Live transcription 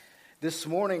This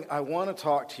morning, I want to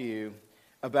talk to you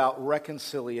about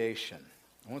reconciliation.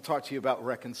 I want to talk to you about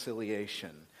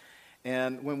reconciliation.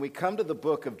 And when we come to the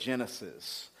book of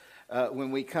Genesis,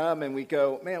 when we come and we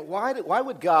go, man, why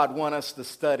would God want us to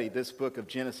study this book of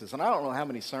Genesis? And I don't know how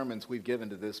many sermons we've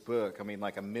given to this book. I mean,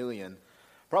 like 1 million.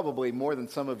 Probably more than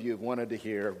some of you have wanted to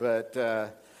hear. But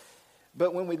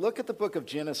when we look at the book of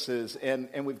Genesis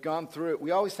and we've gone through it, we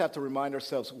always have to remind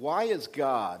ourselves, why is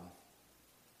God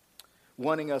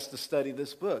wanting us to study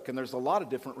this book? And there's a lot of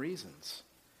different reasons.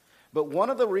 But one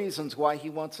of the reasons why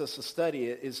he wants us to study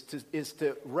it is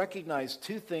to recognize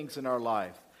two things in our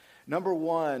life. Number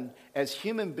one, as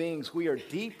human beings, we are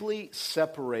deeply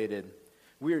separated.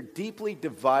 We are deeply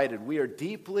divided. We are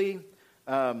deeply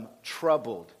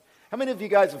troubled. How many of you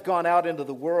guys have gone out into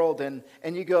the world and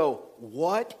you go,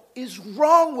 what is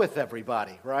wrong with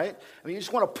everybody, right? I mean, you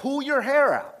just want to pull your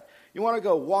hair out. You want to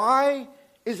go, why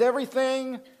is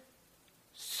everything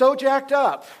so jacked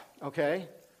up, okay?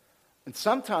 And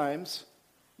sometimes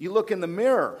you look in the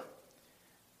mirror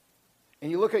and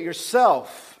you look at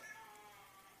yourself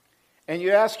and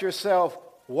you ask yourself,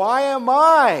 why am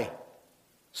I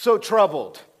so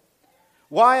troubled?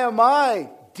 Why am I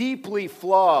deeply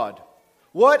flawed?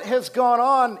 What has gone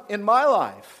on in my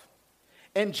life?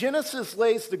 And Genesis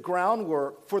lays the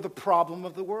groundwork for the problem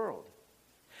of the world.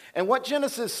 And what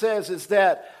Genesis says is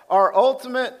that our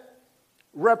ultimate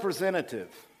representative,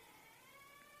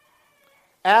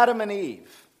 Adam and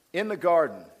Eve, in the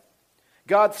garden,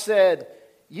 God said,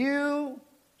 you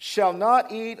shall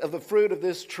not eat of the fruit of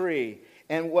this tree.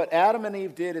 And what Adam and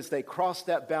Eve did is they crossed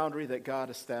that boundary that God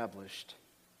established.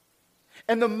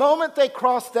 And the moment they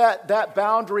crossed that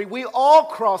boundary, we all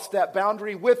crossed that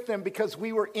boundary with them because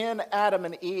we were in Adam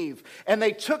and Eve. And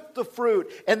they took the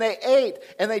fruit and they ate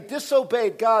and they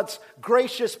disobeyed God's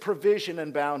gracious provision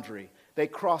and boundary. They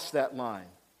crossed that line.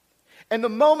 And the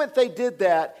moment they did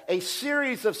that, a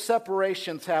series of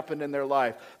separations happened in their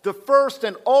life. The first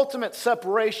and ultimate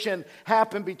separation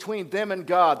happened between them and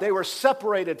God. They were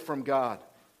separated from God.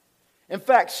 In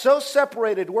fact, so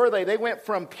separated were they went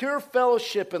from pure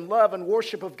fellowship and love and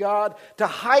worship of God to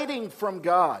hiding from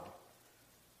God.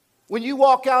 When you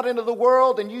walk out into the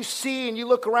world and you see and you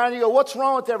look around and you go, what's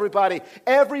wrong with everybody?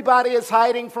 Everybody is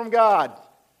hiding from God.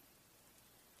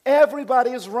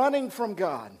 Everybody is running from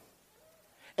God.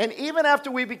 And even after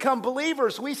we become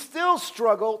believers, we still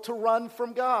struggle to run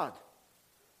from God.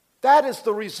 That is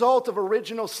the result of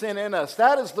original sin in us.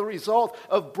 That is the result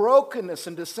of brokenness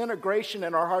and disintegration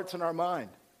in our hearts and our mind.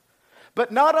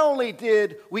 But not only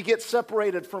did we get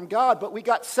separated from God, but we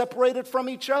got separated from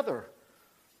each other.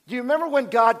 Do you remember when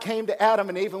God came to Adam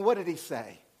and Eve, and what did he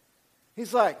say?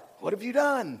 He's like, what have you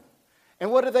done?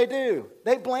 And what did they do?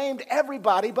 They blamed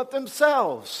everybody but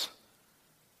themselves.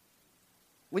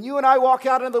 When you and I walk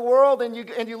out into the world and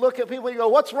you look at people and you go,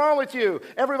 what's wrong with you?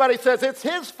 Everybody says it's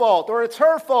his fault or it's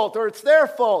her fault or it's their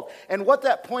fault. And what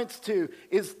that points to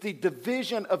is the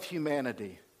division of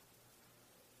humanity.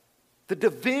 The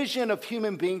division of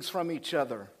human beings from each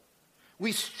other.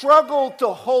 We struggle to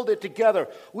hold it together.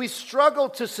 We struggle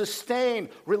to sustain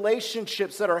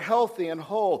relationships that are healthy and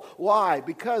whole. Why?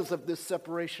 Because of this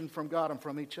separation from God and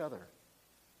from each other.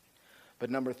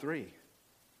 But number three,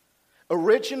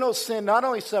 original sin not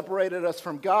only separated us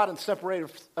from God and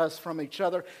separated us from each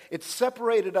other, it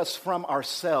separated us from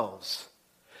ourselves.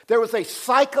 There was a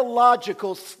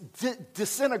psychological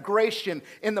disintegration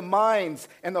in the minds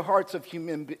and the hearts of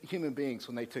human beings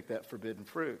when they took that forbidden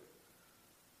fruit.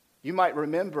 You might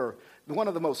remember one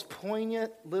of the most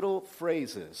poignant little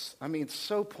phrases. I mean,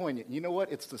 so poignant. You know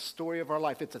what? It's the story of our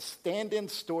life. It's a stand-in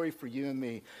story for you and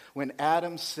me. When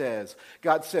Adam says,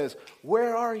 God says,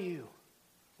 where are you?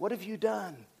 What have you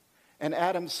done? And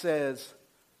Adam says,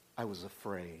 I was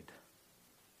afraid.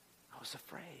 I was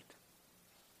afraid.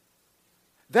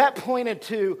 That pointed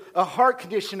to a heart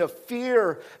condition of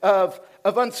fear, of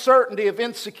uncertainty, of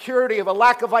insecurity, of a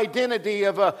lack of identity,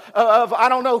 of I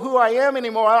don't know who I am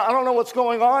anymore. I don't know what's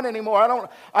going on anymore.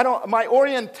 My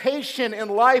orientation in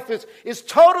life is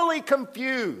totally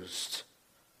confused.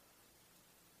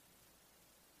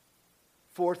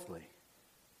 Fourthly,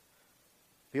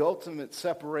 the ultimate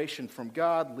separation from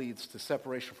God leads to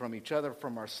separation from each other,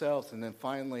 from ourselves, and then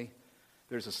finally,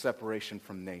 there's a separation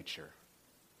from nature.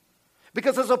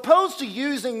 Because as opposed to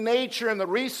using nature and the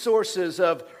resources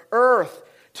of earth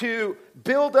to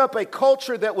build up a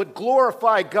culture that would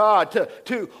glorify God,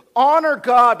 to honor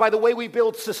God by the way we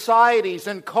build societies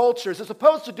and cultures, as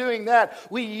opposed to doing that,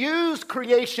 we use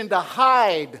creation to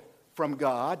hide from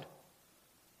God,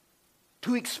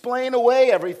 to explain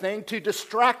away everything, to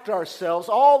distract ourselves.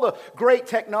 All the great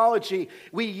technology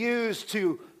we use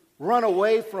to run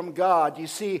away from God, you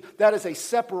see, that is a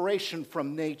separation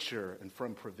from nature and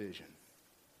from provision.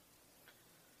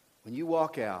 When you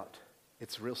walk out,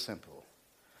 it's real simple.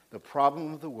 The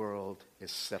problem of the world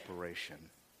is separation.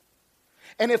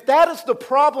 And if that is the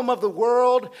problem of the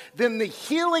world, then the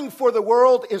healing for the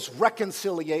world is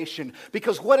reconciliation.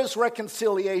 Because what is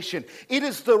reconciliation? It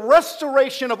is the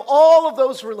restoration of all of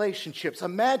those relationships.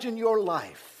 Imagine your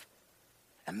life.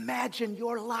 Imagine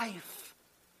your life.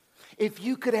 If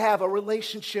you could have a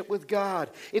relationship with God,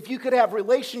 if you could have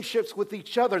relationships with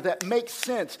each other that make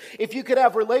sense, if you could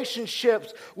have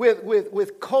relationships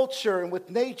with culture and with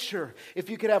nature, if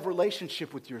you could have a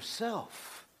relationship with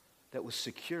yourself that was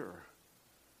secure.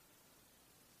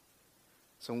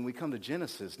 So when we come to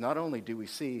Genesis, not only do we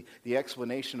see the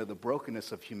explanation of the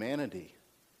brokenness of humanity,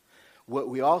 what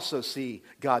we also see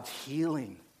God's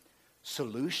healing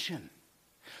solution.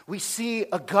 We see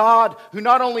a God who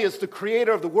not only is the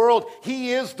creator of the world,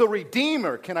 he is the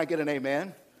redeemer. Can I get an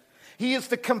amen? He is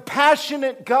the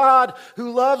compassionate God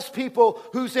who loves people,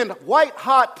 who's in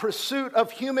white-hot pursuit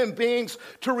of human beings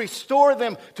to restore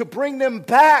them, to bring them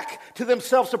back to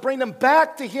themselves, to bring them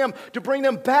back to him, to bring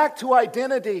them back to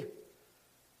identity.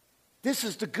 This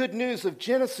is the good news of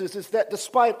Genesis, is that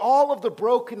despite all of the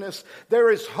brokenness,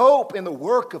 there is hope in the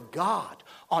work of God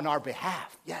on our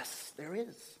behalf. Yes, there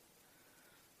is.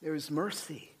 There is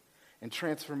mercy and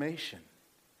transformation.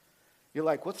 You're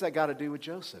like, what's that got to do with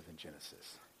Joseph in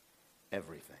Genesis?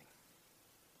 Everything.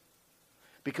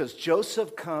 Because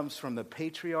Joseph comes from the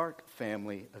patriarch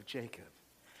family of Jacob.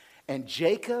 And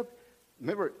Jacob,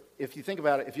 remember, if you think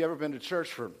about it, if you've ever been to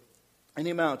church for any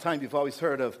amount of time, you've always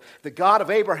heard of the God of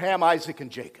Abraham, Isaac,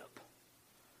 and Jacob.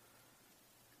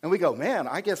 And we go, man,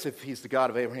 I guess if he's the God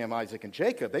of Abraham, Isaac, and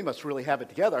Jacob, they must really have it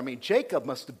together. I mean, Jacob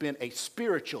must have been a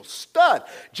spiritual stud.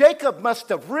 Jacob must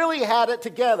have really had it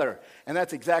together. And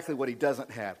that's exactly what he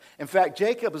doesn't have. In fact,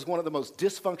 Jacob is one of the most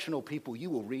dysfunctional people you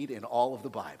will read in all of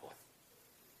the Bible.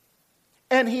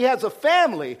 And he has a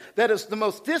family that is the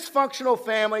most dysfunctional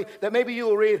family that maybe you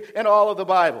will read in all of the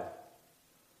Bible.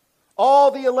 All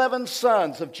the 11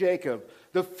 sons of Jacob,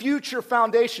 the future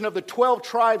foundation of the 12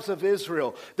 tribes of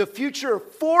Israel, the future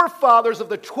forefathers of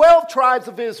the 12 tribes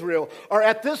of Israel are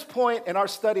at this point in our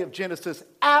study of Genesis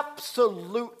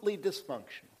absolutely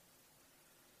dysfunctional.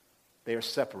 They are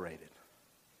separated.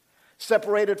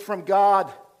 Separated from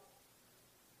God,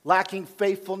 lacking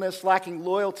faithfulness, lacking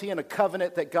loyalty in a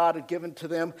covenant that God had given to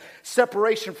them.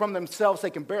 Separation from themselves. They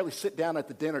can barely sit down at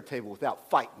the dinner table without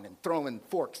fighting and throwing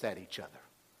forks at each other.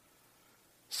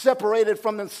 Separated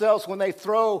from themselves when they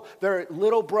throw their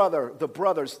little brother, the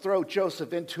brothers throw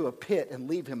Joseph into a pit and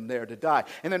leave him there to die.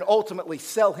 And then ultimately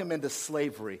sell him into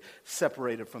slavery.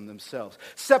 Separated from themselves.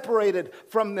 Separated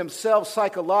from themselves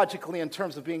psychologically in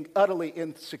terms of being utterly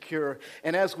insecure.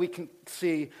 And as we can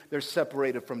see, they're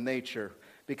separated from nature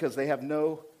because they have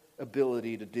no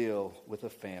ability to deal with a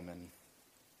famine.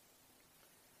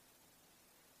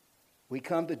 We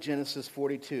come to Genesis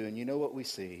 42 and you know what we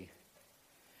see?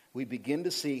 We begin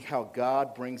to see how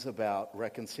God brings about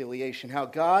reconciliation, how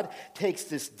God takes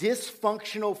this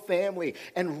dysfunctional family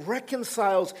and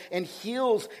reconciles and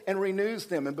heals and renews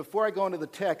them. And before I go into the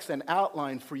text and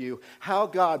outline for you how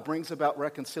God brings about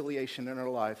reconciliation in our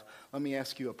life, let me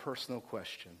ask you a personal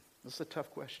question. This is a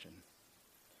tough question.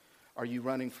 Are you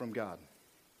running from God?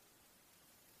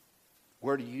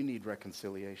 Where do you need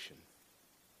reconciliation?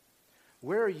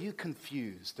 Where are you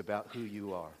confused about who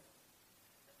you are?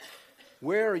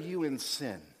 Where are you in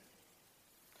sin?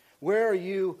 Where are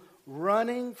you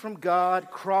running from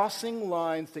God, crossing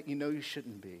lines that you know you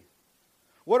shouldn't be?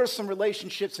 What are some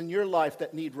relationships in your life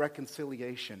that need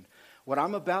reconciliation? What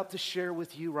I'm about to share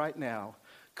with you right now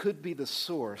could be the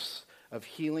source of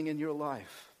healing in your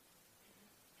life.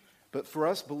 But for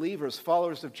us believers,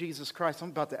 followers of Jesus Christ, I'm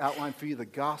about to outline for you the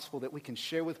gospel that we can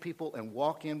share with people and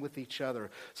walk in with each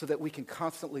other so that we can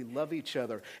constantly love each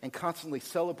other and constantly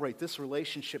celebrate this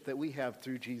relationship that we have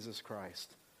through Jesus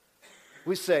Christ.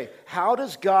 We say, how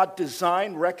does God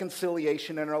design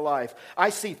reconciliation in our life? I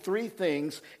see three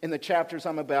things in the chapters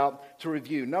I'm about to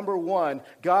review. Number one,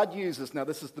 God uses, now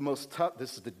this is the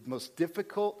most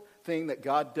difficult thing that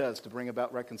God does to bring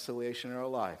about reconciliation in our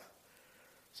life.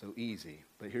 So easy.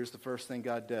 But here's the first thing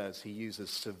God does. He uses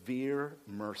severe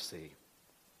mercy.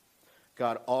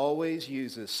 God always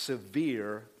uses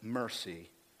severe mercy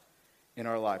in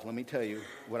our life. Let me tell you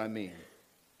what I mean.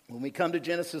 When we come to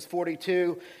Genesis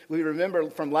 42, we remember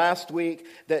from last week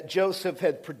that Joseph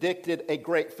had predicted a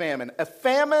great famine. A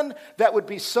famine that would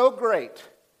be so great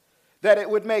that it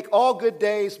would make all good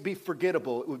days be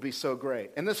forgettable. It would be so great.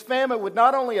 And this famine would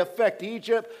not only affect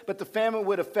Egypt, but the famine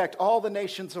would affect all the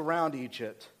nations around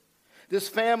Egypt. This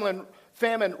famine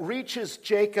reaches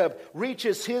Jacob,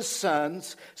 reaches his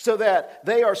sons, so that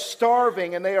they are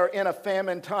starving and they are in a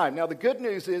famine time. Now, the good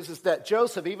news is that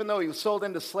Joseph, even though he was sold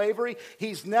into slavery,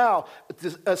 he's now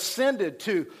ascended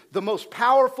to the most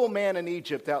powerful man in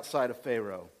Egypt outside of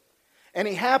Pharaoh. And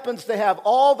he happens to have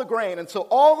all the grain. And so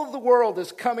all of the world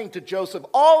is coming to Joseph.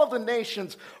 All of the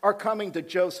nations are coming to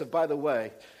Joseph. By the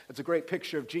way, it's a great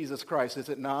picture of Jesus Christ, is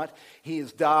it not? He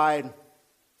has died.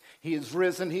 He is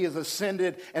risen, he is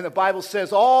ascended, and the Bible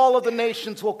says all of the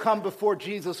nations will come before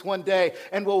Jesus one day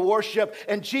and will worship.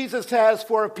 And Jesus has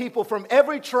for a people from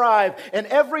every tribe and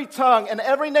every tongue and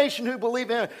every nation who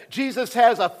believe in him, Jesus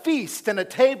has a feast and a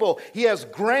table. He has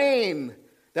grain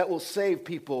that will save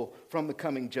people from the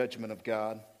coming judgment of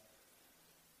God.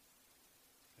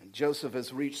 And Joseph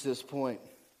has reached this point.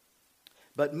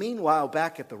 But meanwhile,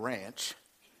 back at the ranch,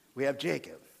 we have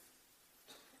Jacob,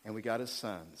 and we got his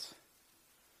sons.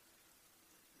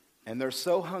 And they're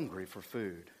so hungry for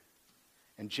food.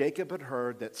 And Jacob had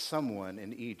heard that someone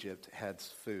in Egypt had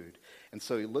food. And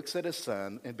so he looks at his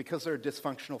son, and because they're a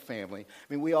dysfunctional family,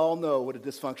 I mean, we all know what a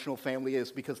dysfunctional family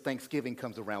is because Thanksgiving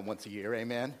comes around once a year,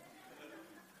 amen?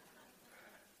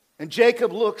 And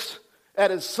Jacob looks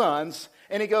at his sons,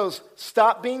 and he goes,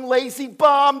 stop being lazy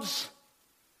bums,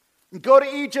 and go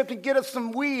to Egypt and get us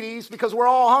some Wheaties because we're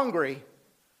all hungry.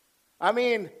 I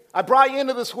mean, I brought you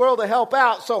into this world to help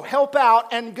out, so help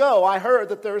out and go. I heard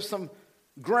that there's some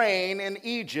grain in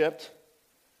Egypt,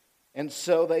 and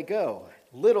so they go.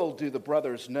 Little do the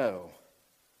brothers know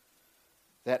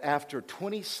that after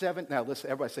 27, now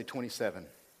listen, everybody say 27.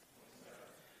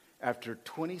 After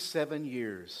 27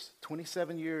 years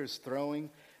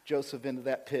throwing Joseph into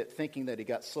that pit, thinking that he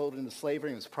got sold into slavery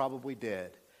and was probably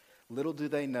dead, little do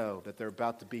they know that they're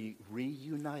about to be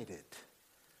reunited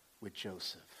with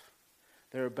Joseph.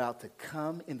 They're about to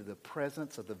come into the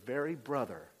presence of the very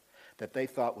brother that they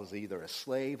thought was either a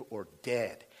slave or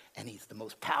dead. And he's the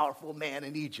most powerful man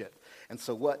in Egypt. And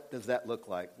so what does that look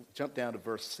like? Jump down to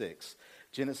verse 6.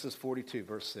 Genesis 42,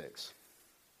 verse 6.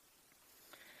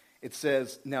 It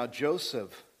says, now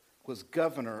Joseph was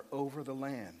governor over the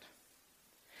land.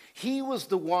 He was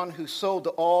the one who sold to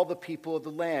all the people of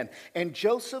the land. And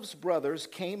Joseph's brothers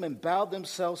came and bowed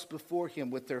themselves before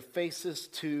him with their faces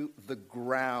to the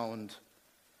ground.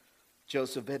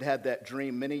 Joseph had had that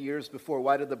dream many years before.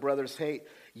 Why did the brothers hate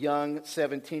young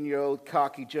 17-year-old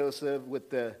cocky Joseph with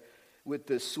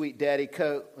the sweet daddy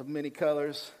coat of many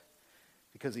colors?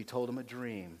 Because he told them a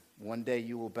dream. One day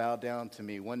you will bow down to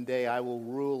me. One day I will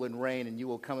rule and reign and you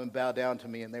will come and bow down to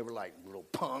me. And they were like, little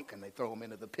punk, and they throw him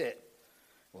into the pit.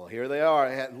 Well, here they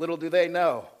are. Little do they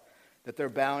know that they're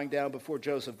bowing down before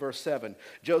Joseph. Verse 7,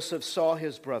 Joseph saw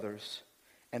his brothers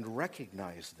and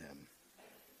recognized them.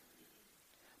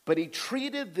 But he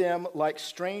treated them like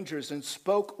strangers and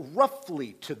spoke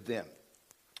roughly to them.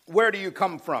 Where do you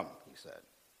come from? He said.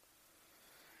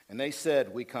 And they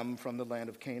said, we come from the land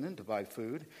of Canaan to buy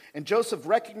food. And Joseph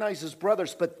recognized his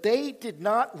brothers, but they did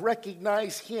not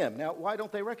recognize him. Now, why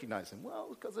don't they recognize him? Well,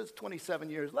 because it's 27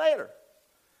 years later.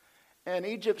 And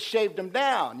Egypt shaved them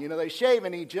down. You know, they shave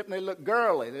in Egypt and they look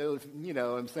girly. You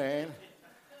know what I'm saying?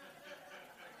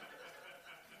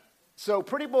 So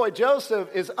pretty boy Joseph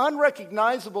is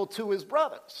unrecognizable to his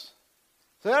brothers.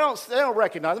 So they don't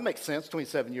recognize him. It makes sense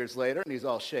 27 years later, and he's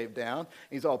all shaved down.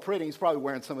 He's all pretty. He's probably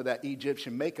wearing some of that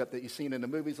Egyptian makeup that you've seen in the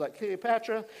movies like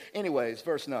Cleopatra. Anyways,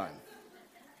 verse 9.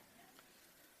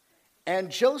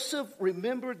 And Joseph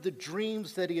remembered the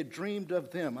dreams that he had dreamed of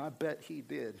them. I bet he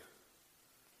did.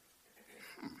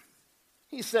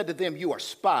 He said to them, you are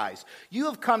spies. You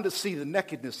have come to see the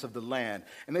nakedness of the land.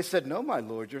 And they said, no, my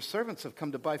lord, your servants have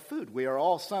come to buy food. We are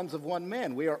all sons of one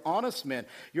man. We are honest men.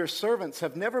 Your servants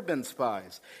have never been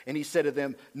spies. And he said to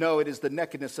them, no, it is the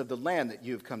nakedness of the land that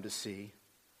you have come to see.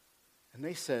 And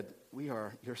they said, we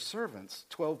are your servants,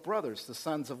 12 brothers, the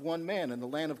sons of one man in the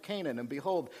land of Canaan. And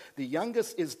behold, the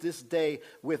youngest is this day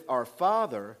with our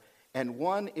father, and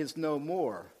one is no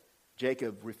more.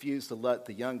 Jacob refused to let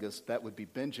the youngest, that would be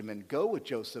Benjamin, go with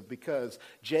Joseph because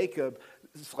Jacob,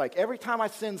 it's like every time I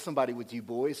send somebody with you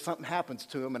boys, something happens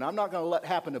to him, and I'm not going to let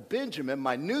happen to Benjamin,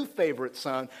 my new favorite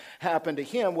son, happen to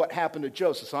him what happened to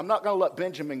Joseph. So I'm not going to let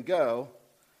Benjamin go.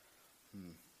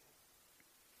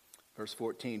 Verse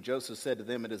 14, Joseph said to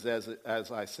them, it is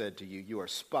as I said to you, you are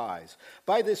spies.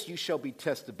 By this you shall be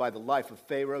tested by the life of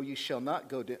Pharaoh. You shall not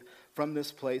go from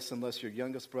this place unless your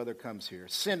youngest brother comes here.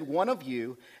 Send one of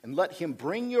you and let him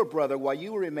bring your brother while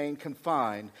you remain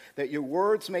confined, that your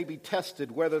words may be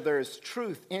tested whether there is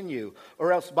truth in you,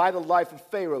 or else by the life of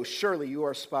Pharaoh, surely you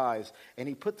are spies. And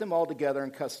he put them all together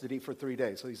in custody for 3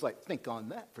 days. So he's like, think on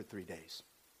that for 3 days.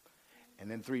 And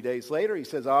then 3 days later, he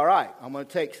says, all right, I'm going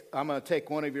to take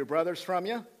one of your brothers from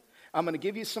you. I'm going to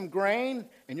give you some grain,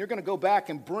 and you're going to go back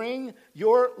and bring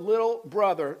your little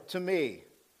brother to me.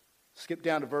 Skip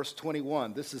down to verse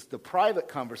 21. This is the private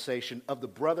conversation of the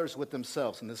brothers with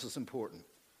themselves, and this is important.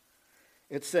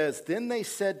 It says, then they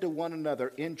said to one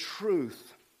another, in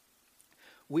truth,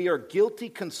 we are guilty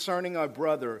concerning our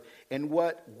brother in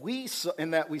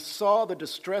that we saw the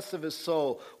distress of his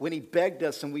soul when he begged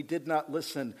us and we did not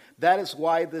listen. That is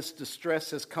why this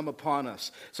distress has come upon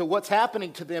us. So what's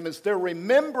happening to them is they're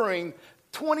remembering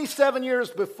 27 years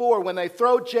before when they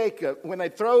threw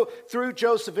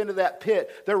Joseph into that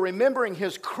pit. They're remembering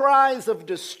his cries of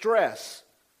distress.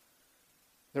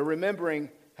 They're remembering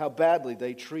how badly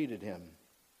they treated him.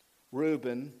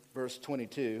 Reuben, verse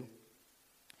 22.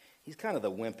 He's kind of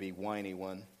the wimpy, whiny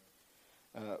one.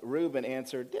 Reuben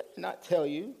answered, did I not tell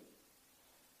you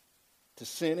to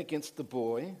sin against the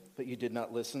boy, but you did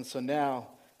not listen? So now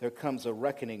there comes a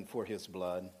reckoning for his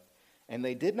blood. And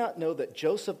they did not know that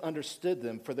Joseph understood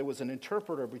them, for there was an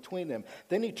interpreter between them.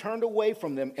 Then he turned away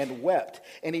from them and wept.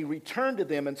 And he returned to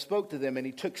them and spoke to them. And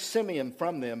he took Simeon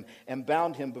from them and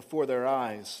bound him before their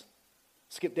eyes.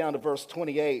 Skip down to verse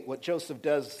 28. What Joseph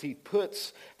does is he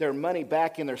puts their money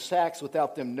back in their sacks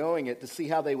without them knowing it to see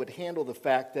how they would handle the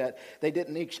fact that they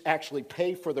didn't actually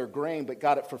pay for their grain but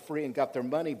got it for free and got their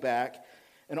money back.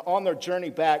 And on their journey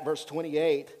back, verse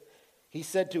 28, he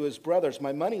said to his brothers,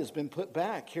 my money has been put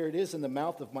back. Here it is in the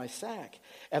mouth of my sack.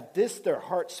 At this their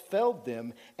hearts failed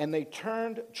them, and they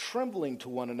turned trembling to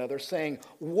one another, saying,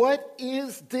 what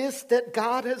is this that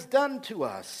God has done to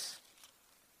us?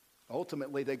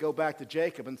 Ultimately, they go back to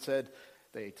Jacob and said,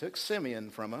 they took Simeon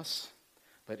from us,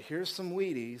 but here's some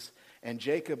Wheaties. And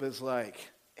Jacob is like,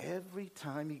 every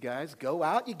time you guys go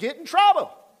out, you get in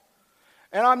trouble.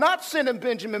 And I'm not sending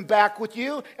Benjamin back with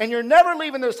you, and you're never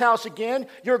leaving this house again.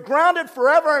 You're grounded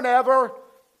forever and ever.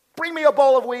 Bring me a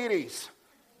bowl of Wheaties.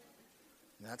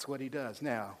 And that's what he does.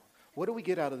 Now, what do we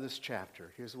get out of this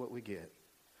chapter? Here's what we get.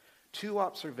 2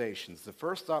 observations. The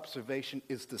first observation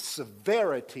is the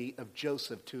severity of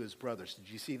Joseph to his brothers. Did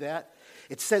you see that?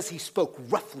 It says he spoke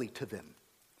roughly to them.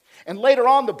 And later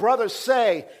on, the brothers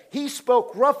say, he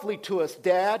spoke roughly to us,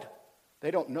 Dad.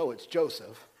 They don't know it's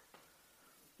Joseph,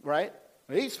 right?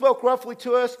 He spoke roughly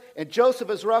to us, and Joseph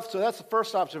is rough, so that's the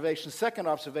first observation. Second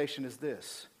observation is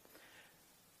this: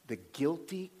 the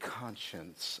guilty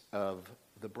conscience of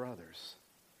the brothers.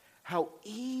 How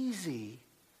easy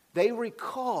they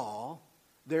recall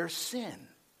their sin.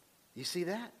 You see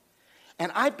that? And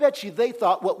I bet you they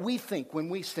thought what we think when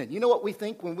we sin. You know what we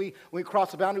think when we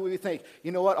cross the boundary? We think,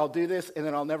 you know what, I'll do this and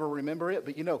then I'll never remember it.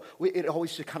 But it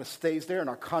always just kind of stays there and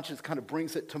our conscience kind of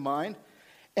brings it to mind.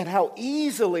 And how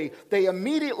easily they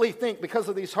immediately think, because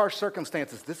of these harsh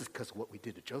circumstances, this is because of what we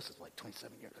did to Joseph like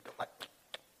 27 years ago.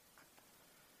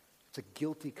 It's a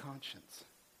guilty conscience.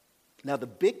 Now the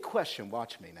big question,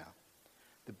 watch me now.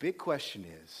 The big question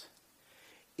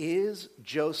is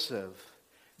Joseph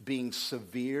being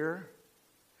severe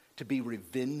to be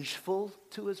revengeful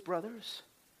to his brothers?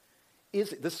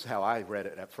 This is how I read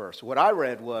it at first. What I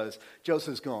read was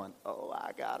Joseph's going, oh,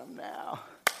 I got him now.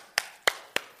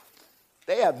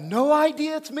 They have no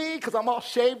idea it's me because I'm all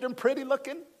shaved and pretty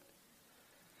looking.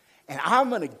 And I'm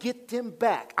going to get them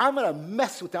back. I'm going to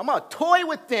mess with them. I'm going to toy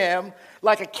with them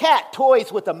like a cat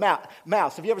toys with a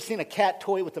mouse. Have you ever seen a cat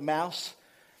toy with a mouse?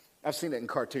 I've seen it in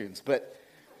cartoons, but,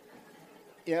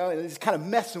 and he's kind of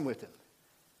messing with him.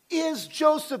 Is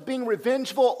Joseph being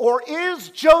revengeful, or is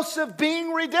Joseph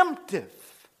being redemptive?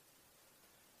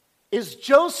 Is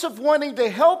Joseph wanting to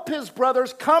help his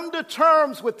brothers come to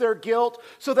terms with their guilt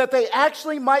so that they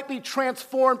actually might be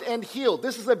transformed and healed?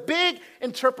 This is a big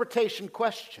interpretation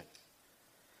question.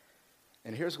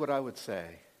 And here's what I would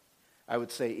say. I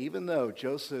would say, even though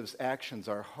Joseph's actions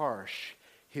are harsh,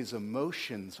 his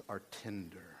emotions are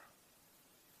tender.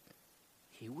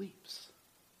 He weeps.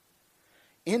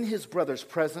 In his brother's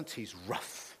presence, he's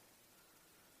rough.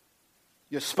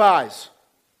 You're spies.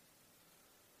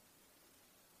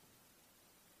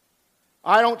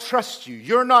 I don't trust you.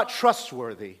 You're not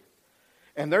trustworthy.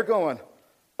 And they're going,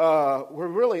 we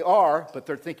really are, but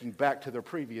they're thinking back to their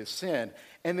previous sin.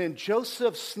 And then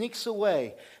Joseph sneaks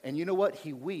away, and you know what?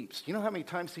 He weeps. You know how many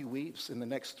times he weeps in the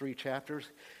next 3 chapters?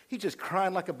 He's just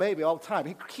crying like a baby all the time.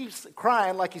 He keeps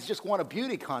crying like he's just won a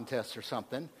beauty contest or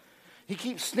something. He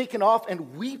keeps sneaking off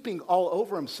and weeping all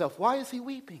over himself. Why is he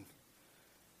weeping?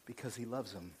 Because he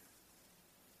loves them.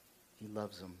 He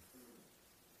loves them.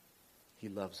 He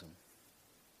loves them.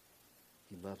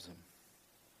 He loves them.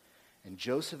 And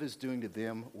Joseph is doing to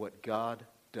them what God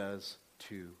does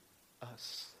to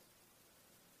us.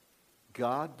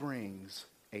 God brings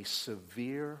a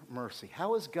severe mercy.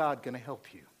 How is God going to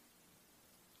help you?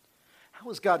 How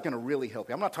is God going to really help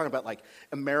you? I'm not talking about like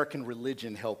American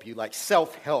religion help you, like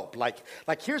self-help, like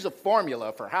here's a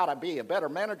formula for how to be a better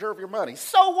manager of your money.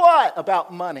 So what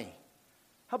about money?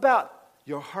 How about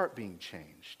your heart being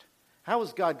changed? How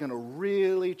is God going to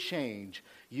really change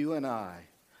you and I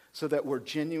so that we're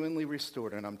genuinely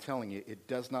restored? And I'm telling you, it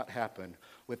does not happen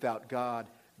without God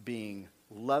being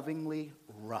lovingly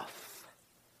rough.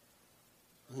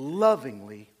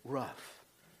 Lovingly rough.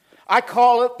 I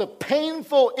call it the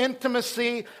painful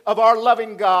intimacy of our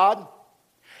loving God.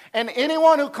 And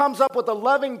anyone who comes up with a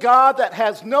loving God that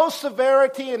has no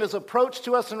severity in his approach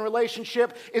to us in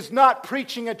relationship is not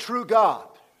preaching a true God.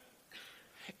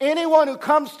 Anyone who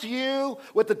comes to you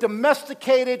with a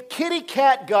domesticated kitty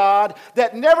cat God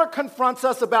that never confronts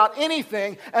us about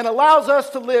anything and allows us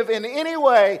to live in any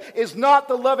way is not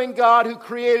the loving God who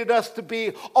created us to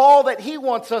be all that he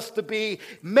wants us to be,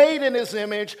 made in his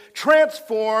image,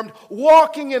 transformed,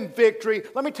 walking in victory.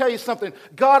 Let me tell you something.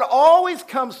 God always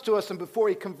comes to us, and before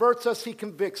he converts us, he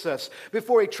convicts us.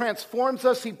 Before he transforms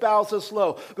us, he bows us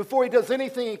low. Before he does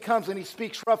anything, he comes and he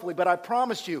speaks roughly. But I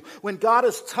promise you, when God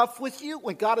is tough with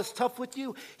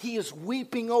you, he is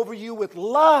weeping over you with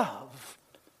love.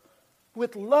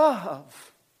 With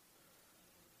love.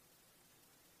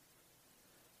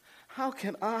 How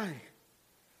can I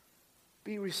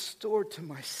be restored to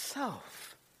myself?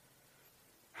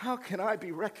 How can I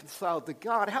be reconciled to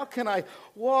God? How can I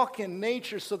walk in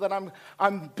nature so that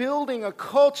I'm building a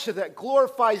culture that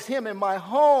glorifies him in my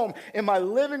home, in my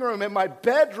living room, in my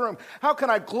bedroom? How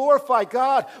can I glorify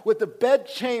God with the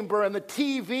bedchamber and the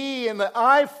TV and the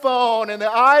iPhone and the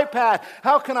iPad?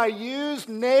 How can I use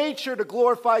nature to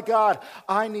glorify God?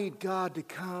 I need God to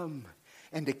come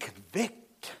and to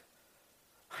convict.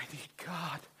 I need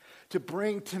God to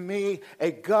bring to me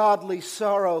a godly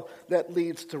sorrow that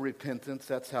leads to repentance.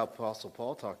 That's how Apostle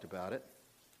Paul talked about it.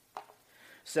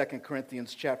 2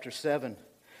 Corinthians chapter 7,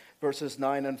 verses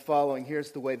 9 and following.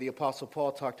 Here's the way the Apostle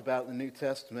Paul talked about it in the New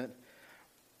Testament.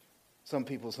 Some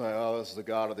people say, oh, this is the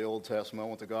God of the Old Testament. I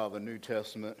want the God of the New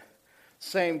Testament.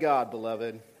 Same God,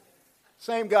 beloved.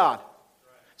 Same God.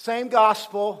 Same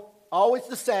gospel. Always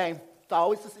the same. It's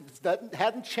always the same. It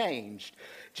hasn't changed.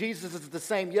 Jesus is the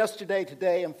same yesterday,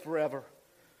 today, and forever.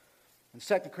 In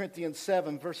 2 Corinthians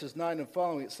 7, verses 9 and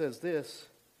following, it says this: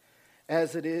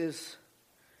 as it is,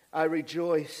 I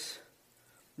rejoice,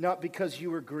 not because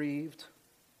you were grieved,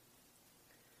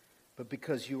 but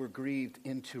because you were grieved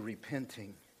into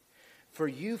repenting. For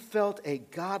you felt a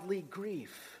godly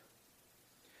grief,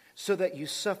 so that you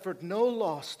suffered no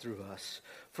loss through us.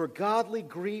 For godly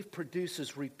grief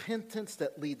produces repentance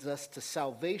that leads us to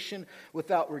salvation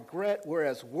without regret,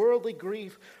 whereas worldly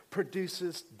grief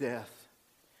produces death.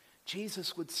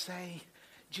 Jesus would say,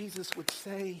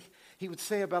 he would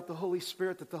say about the Holy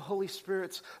Spirit that the Holy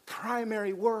Spirit's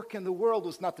primary work in the world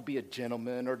was not to be a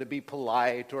gentleman or to be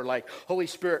polite or like Holy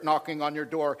Spirit knocking on your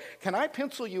door. Can I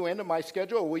pencil you into my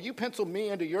schedule, or will you pencil me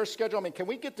into your schedule? I mean, can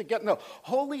we get together? No.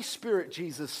 Holy Spirit,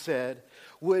 Jesus said,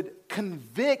 would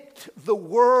convict the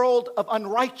world of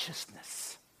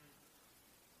unrighteousness.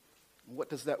 What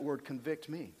does that word convict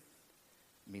mean?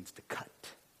 It means to cut.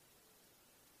 It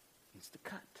means to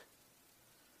cut.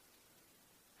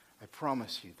 I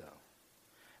promise you, though,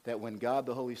 that when God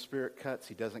the Holy Spirit cuts,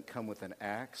 he doesn't come with an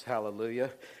axe, hallelujah.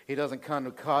 He doesn't come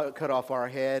to cut off our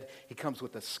head. He comes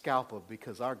with a scalpel,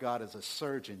 because our God is a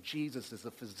surgeon. Jesus is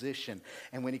a physician.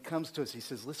 And when he comes to us, he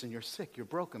says, listen, you're sick, you're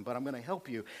broken, but I'm going to help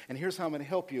you. And here's how I'm going to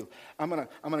help you. I'm going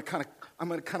to kind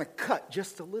of cut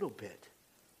just a little bit.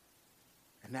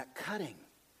 And that cutting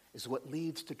is what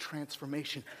leads to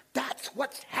transformation. That's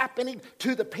what's happening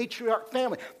to the patriarch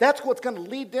family. That's what's going to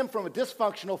lead them from a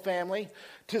dysfunctional family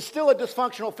to still a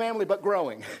dysfunctional family, but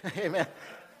growing. Amen.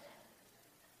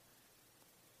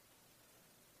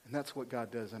 And that's what God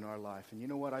does in our life. And you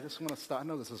know what? I just want to stop. I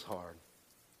know this is hard.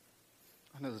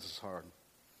 But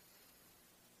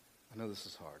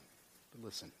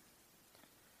listen.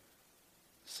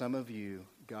 Some of you,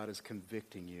 God is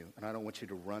convicting you, and I don't want you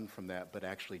to run from that, but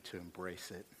actually to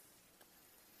embrace it.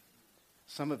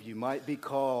 Some of you might be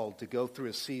called to go through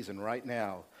a season right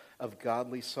now of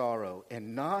godly sorrow,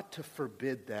 and not to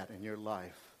forbid that in your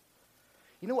life.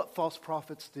 You know what false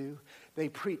prophets do? They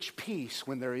preach peace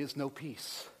when there is no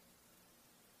peace.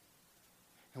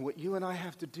 And what you and I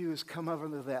have to do is come over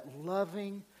to that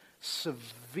loving,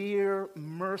 severe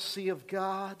mercy of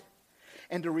God,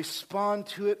 and to respond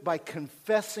to it by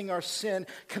confessing our sin,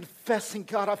 confessing,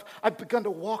 God, I've begun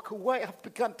to walk away. I've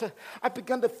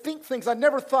begun to think things I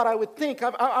never thought I would think.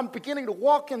 I'm beginning to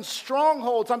walk in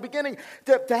strongholds. I'm beginning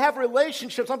to have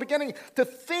relationships. I'm beginning to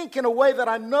think in a way that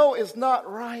I know is not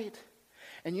right.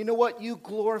 And you know what? You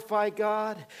glorify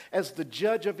God as the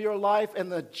judge of your life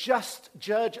and the just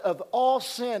judge of all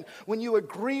sin when you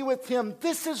agree with him.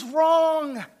 This is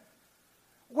wrong.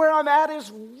 Where I'm at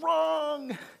is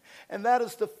wrong. And that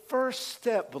is the first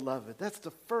step, beloved. That's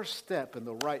the first step in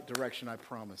the right direction, I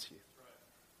promise you.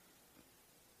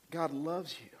 God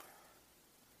loves you.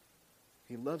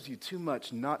 He loves you too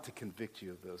much not to convict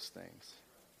you of those things.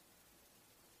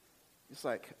 It's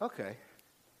like, okay.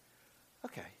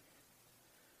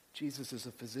 Jesus is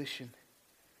a physician.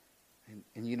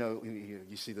 And you know,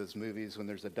 you see those movies when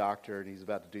there's a doctor and he's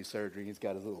about to do surgery. He's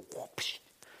got his little whoosh,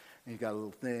 and he's got a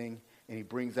little thing. And he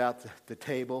brings out the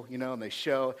table, you know, and they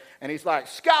show. And he's like,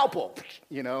 scalpel,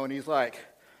 you know. And he's like,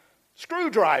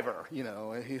 screwdriver, you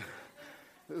know. And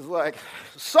he's like,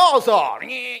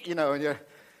 sawzall, you know. And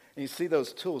you see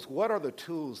those tools. What are the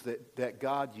tools that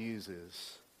God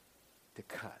uses to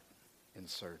cut in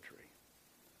surgery?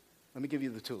 Let me give you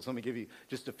the tools. Let me give you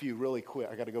just a few really quick.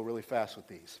 I got to go really fast with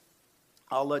these.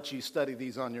 I'll let you study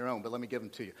these on your own, but let me give them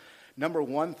to you. Number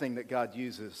one thing that God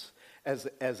uses as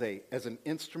an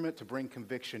instrument to bring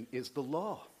conviction is the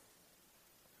law.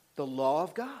 The law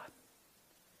of God.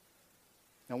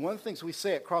 Now, one of the things we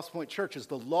say at Crosspoint Church is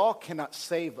the law cannot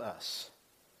save us.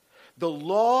 The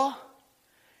law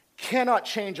cannot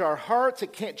change our hearts.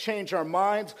 It can't change our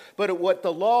minds. But what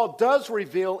the law does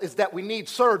reveal is that we need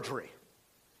surgery.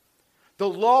 The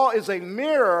law is a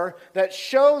mirror that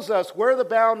shows us where the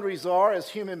boundaries are as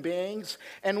human beings.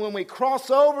 And when we cross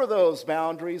over those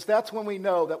boundaries, that's when we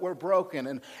know that we're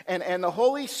broken. And the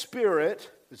Holy Spirit,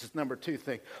 this is number two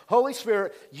thing, Holy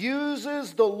Spirit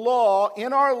uses the law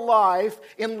in our life,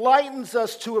 enlightens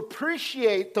us to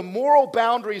appreciate the moral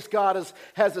boundaries God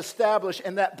has established,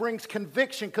 and that brings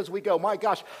conviction because we go, my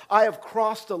gosh, I have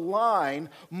crossed a line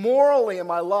morally in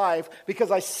my life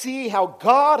because I see how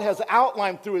God has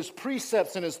outlined through his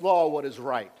precepts and his law what is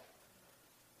right.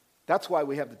 That's why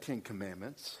we have the Ten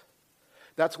Commandments.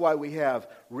 That's why we have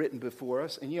written before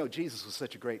us. And you know, Jesus was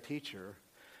such a great teacher.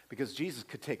 Because Jesus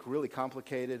could take really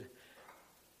complicated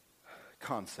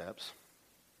concepts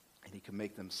and he could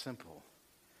make them simple.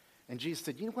 And Jesus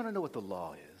said, you want to know what the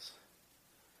law is?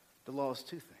 The law is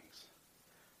two things.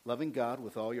 Loving God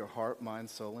with all your heart, mind,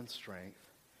 soul, and strength,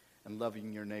 and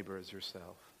loving your neighbor as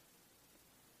yourself.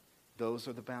 Those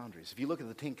are the boundaries. If you look at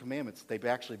the Ten Commandments, they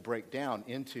actually break down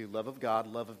into love of God,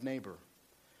 love of neighbor.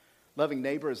 Loving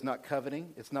neighbor is not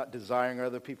coveting. It's not desiring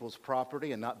other people's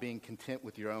property and not being content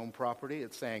with your own property.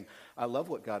 It's saying, I love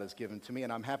what God has given to me,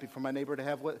 and I'm happy for my neighbor to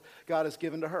have what God has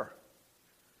given to her.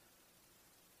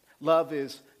 Love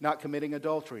is not committing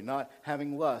adultery, not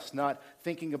having lust, not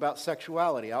thinking about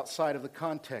sexuality outside of the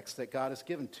context that God has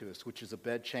given to us, which is a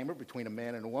bedchamber between a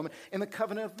man and a woman in the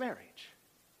covenant of marriage.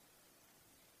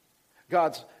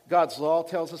 God's law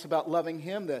tells us about loving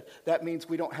him, that means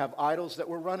we don't have idols that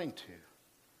we're running to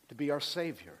be our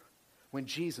Savior, when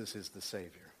Jesus is the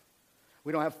Savior.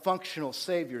 We don't have functional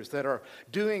saviors that are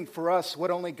doing for us what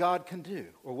only God can do,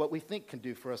 or what we think can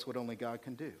do for us what only God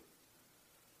can do.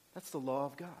 That's the law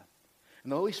of God.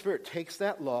 And the Holy Spirit takes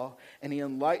that law and he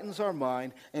enlightens our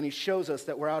mind and he shows us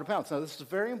that we're out of bounds. Now, this is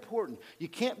very important. You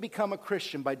can't become a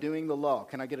Christian by doing the law.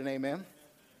 Can I get an amen?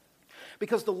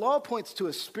 Because the law points to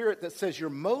a spirit that says your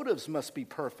motives must be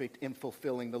perfect in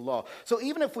fulfilling the law. So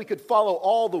even if we could follow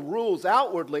all the rules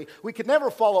outwardly, we could never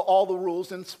follow all the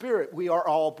rules in spirit. We are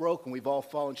all broken. We've all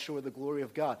fallen short of the glory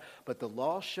of God. But the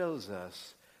law shows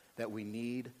us that we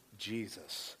need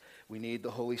Jesus. We need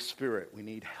the Holy Spirit. We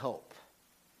need help.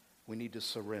 We need to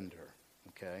surrender.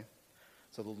 Okay?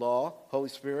 So the law, Holy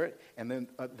Spirit, and then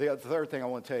the third thing I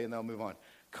want to tell you, and then I'll move on.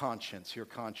 Conscience, your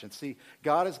conscience. See,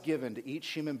 God has given to each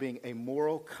human being a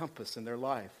moral compass in their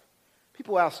life.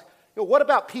 People ask, what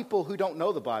about people who don't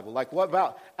know the Bible? Like, what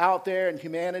about out there in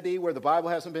humanity where the Bible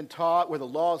hasn't been taught, where the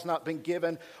law has not been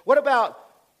given? What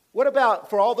about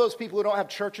for all those people who don't have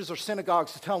churches or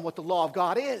synagogues to tell them what the law of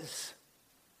God is?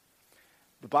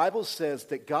 The Bible says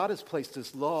that God has placed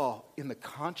his law in the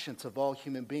conscience of all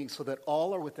human beings so that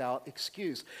all are without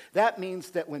excuse. That means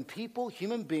that when people,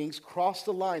 human beings, cross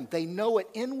the line, they know it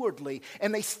inwardly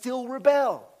and they still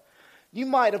rebel. You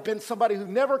might have been somebody who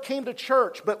never came to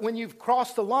church, but when you've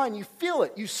crossed the line, you feel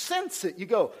it, you sense it. You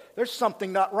go, there's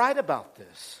something not right about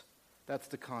this. That's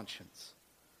the conscience.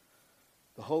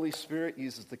 The Holy Spirit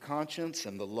uses the conscience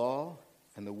and the law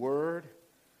and the word.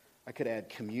 I could add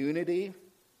community.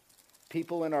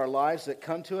 People in our lives that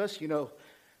come to us,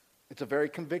 It's a very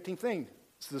convicting thing.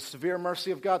 So the severe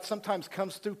mercy of God sometimes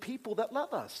comes through people that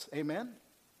love us. Amen?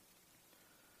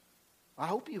 I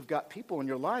hope you've got people in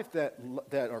your life that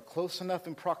are close enough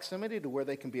in proximity to where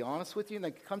they can be honest with you, and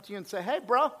they can come to you and say, hey,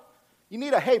 bro, you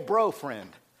need a hey, bro friend.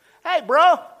 Hey, bro,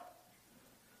 what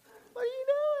are you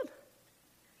doing?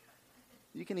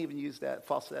 You can even use that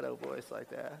falsetto voice like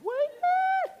that. Wait,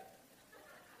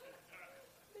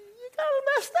 you got it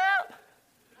messed up.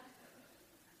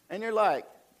 And you're like,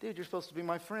 dude, you're supposed to be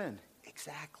my friend.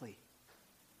 Exactly.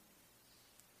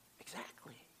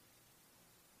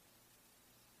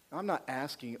 I'm not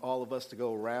asking all of us to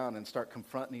go around and start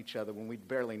confronting each other when we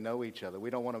barely know each other. We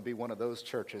don't want to be one of those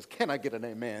churches. Can I get an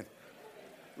amen?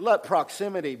 Let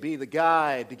proximity be the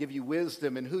guide to give you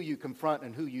wisdom in who you confront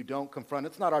and who you don't confront.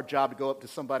 It's not our job to go up to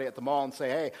somebody at the mall and say,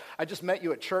 hey, I just met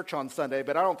you at church on Sunday,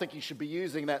 but I don't think you should be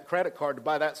using that credit card to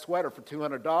buy that sweater for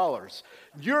 $200.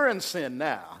 You're in sin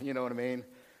now. You know what I mean?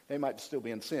 They might still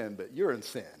be in sin, but you're in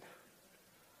sin.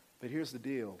 But here's the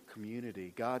deal,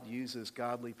 community. God uses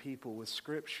godly people with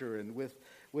Scripture and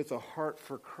with a heart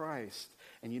for Christ.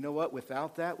 And you know what?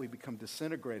 Without that, we become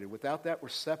disintegrated. Without that, we're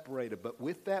separated. But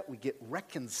with that, we get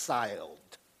reconciled.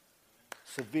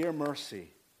 Severe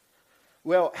mercy.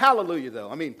 Well, hallelujah, though.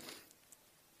 I mean,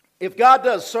 if God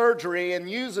does surgery and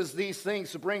uses these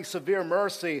things to bring severe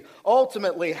mercy,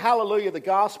 ultimately, hallelujah, the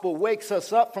gospel wakes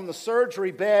us up from the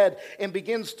surgery bed and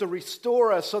begins to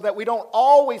restore us so that we don't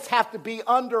always have to be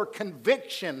under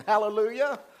conviction.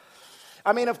 Hallelujah.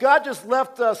 I mean, if God just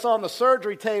left us on the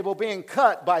surgery table being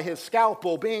cut by his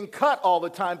scalpel, being cut all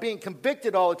the time, being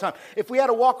convicted all the time, if we had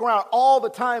to walk around all the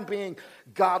time being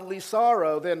godly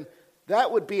sorrow, then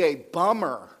that would be a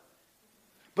bummer.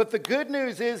 But the good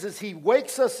news is he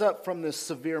wakes us up from this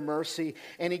severe mercy,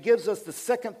 and he gives us the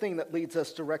second thing that leads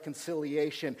us to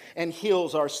reconciliation and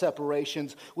heals our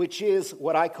separations, which is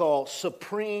what I call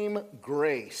supreme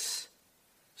grace.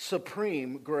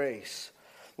 Supreme grace.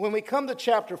 When we come to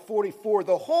chapter 44,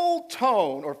 the whole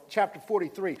tone, or chapter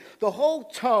 43, the whole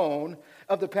tone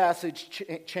of the passage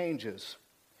changes.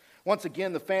 Once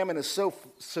again, the famine is so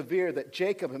severe that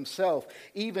Jacob himself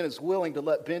even is willing to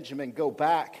let Benjamin go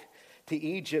back to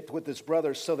Egypt with his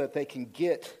brothers so that they can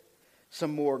get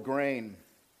some more grain.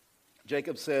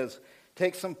 Jacob says,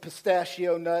 take some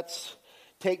pistachio nuts,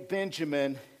 take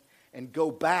Benjamin, and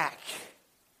go back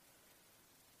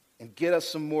and get us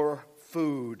some more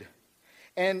food.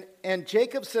 And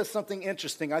Jacob says something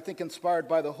interesting, I think inspired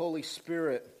by the Holy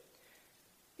Spirit.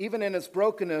 Even in his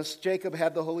brokenness, Jacob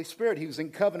had the Holy Spirit. He was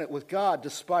in covenant with God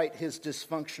despite his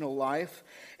dysfunctional life.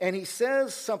 And he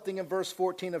says something in verse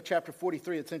 14 of chapter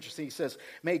 43 that's interesting. He says,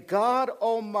 may God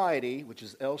Almighty, which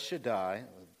is El Shaddai, an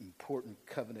important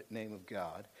covenant name of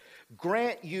God,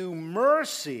 grant you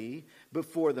mercy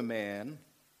before the man,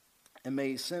 and may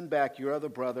he send back your other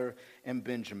brother and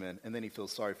Benjamin. And then he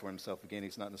feels sorry for himself again.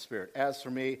 He's not in the Spirit. As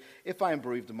for me, if I am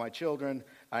bereaved of my children,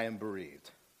 I am bereaved.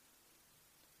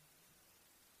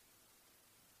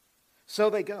 So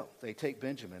they go. They take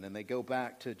Benjamin and they go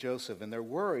back to Joseph, and they're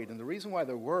worried. And the reason why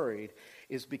they're worried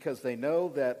is because they know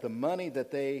that the money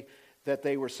that they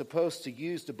were supposed to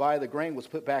use to buy the grain was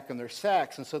put back in their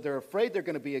sacks. And so they're afraid they're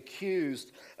going to be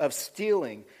accused of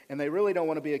stealing. And they really don't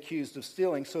want to be accused of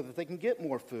stealing so that they can get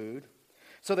more food.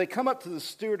 So they come up to the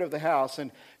steward of the house,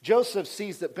 and Joseph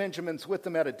sees that Benjamin's with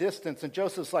them at a distance. And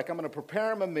Joseph's like, I'm going to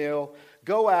prepare him a meal.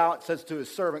 Go out, says to his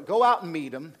servant, go out and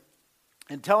meet him.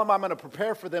 And tell them I'm going to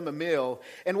prepare for them a meal.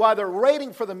 And while they're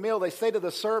waiting for the meal, they say to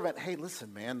the servant, hey,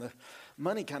 listen, man, the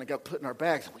money kind of got put in our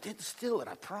bags. We didn't steal it,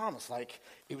 I promise. Like,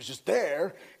 it was just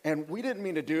there, and we didn't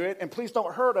mean to do it, and please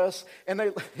don't hurt us.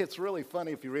 And it's really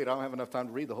funny if you read. I don't have enough time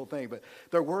to read the whole thing, but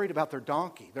they're worried about their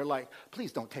donkey. They're like,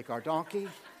 please don't take our donkey.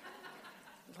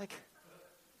 Like,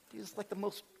 it's like the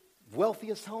most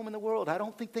wealthiest home in the world. I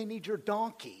don't think they need your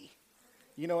donkey.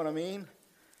 You know what I mean?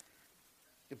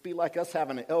 It'd be like us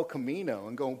having an El Camino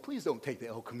and going, please don't take the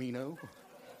El Camino.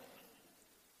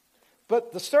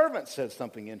 But the servant says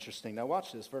something interesting. Now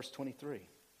watch this, verse 23.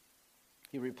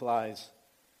 He replies,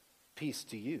 peace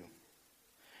to you.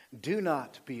 Do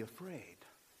not be afraid.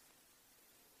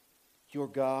 Your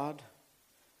God,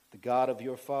 the God of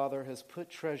your father, has put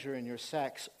treasure in your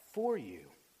sacks for you.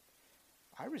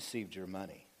 I received your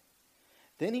money.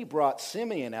 Then he brought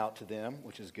Simeon out to them,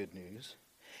 which is good news.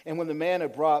 And when the man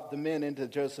had brought the men into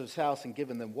Joseph's house and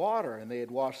given them water, and they had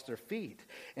washed their feet,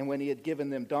 and when he had given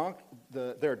them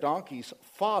their donkeys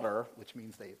fodder, which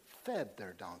means they fed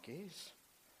their donkeys,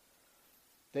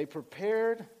 they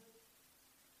prepared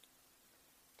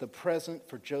the present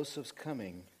for Joseph's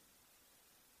coming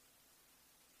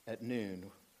at noon,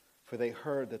 for they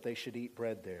heard that they should eat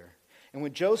bread there. And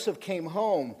when Joseph came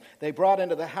home, they brought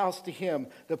into the house to him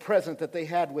the present that they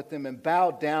had with them and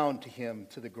bowed down to him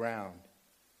to the ground.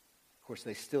 Of course,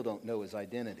 they still don't know his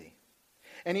identity.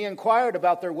 And he inquired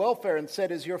about their welfare and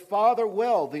said, "Is your father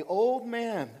well? The old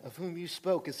man of whom you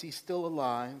spoke, is he still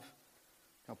alive?"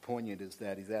 How poignant is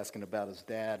that? He's asking about his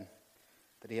dad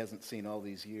that he hasn't seen all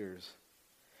these years.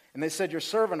 And they said, "Your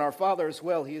servant, our father, is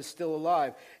well. He is still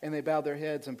alive." And they bowed their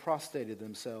heads and prostrated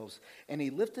themselves. And he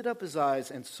lifted up his eyes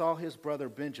and saw his brother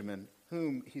Benjamin,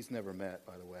 whom he's never met,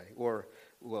 by the way, or,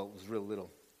 well, was real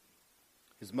little,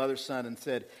 his mother's son, and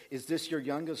said, "Is this your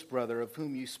youngest brother of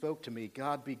whom you spoke to me?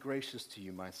 God be gracious to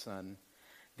you, my son."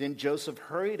 Then Joseph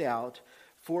hurried out,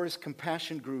 for his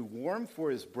compassion grew warm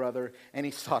for his brother, and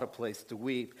he sought a place to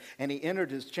weep. And he entered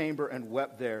his chamber and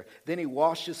wept there. Then he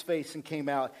washed his face and came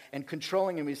out, and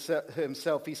controlling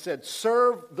himself, he said,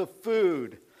 "Serve the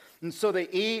food." And so they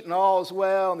eat, and all is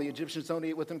well, and the Egyptians don't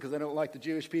eat with them because they don't like the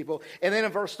Jewish people. And then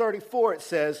in verse 34 it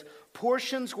says,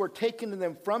 "Portions were taken to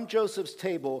them from Joseph's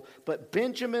table, but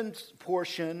Benjamin's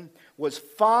portion was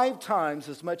 5 times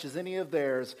as much as any of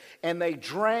theirs, and they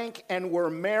drank and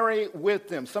were merry with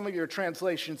them." Some of your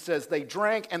translation says they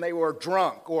drank and they were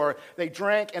drunk, or they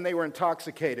drank and they were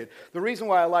intoxicated. The reason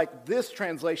why I like this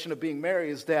translation of being merry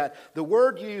is that the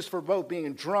word used for both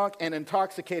being drunk and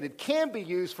intoxicated can be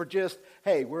used for just,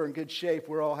 hey, we're in good shape,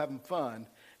 we're all having fun.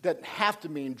 It doesn't have to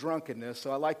mean drunkenness,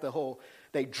 so I like the whole,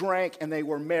 they drank and they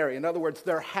were merry. In other words,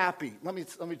 they're happy. Let me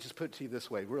just put it to you this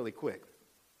way, really quick.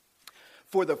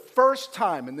 For the first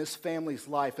time in this family's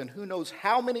life, and who knows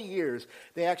how many years,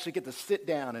 they actually get to sit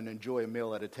down and enjoy a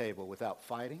meal at a table without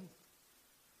fighting,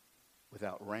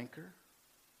 without rancor,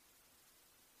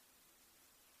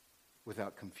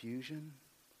 without confusion.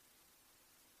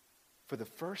 For the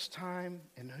first time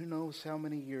in who knows how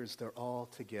many years, they're all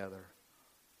together.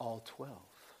 All 12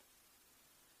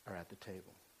 are at the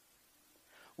table.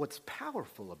 What's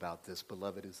powerful about this,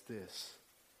 beloved, is this.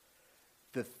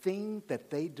 The thing that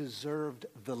they deserved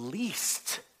the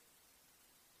least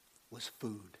was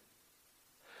food.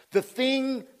 The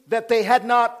thing that they had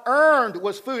not earned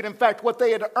was food. In fact, what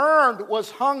they had earned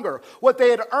was hunger. What they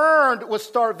had earned was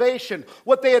starvation.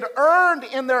 What they had earned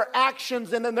in their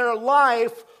actions and in their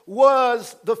life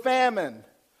was the famine.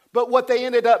 But what they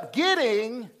ended up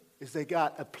getting is they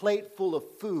got a plate full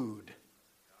of food.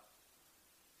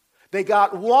 They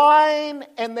got wine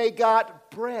and they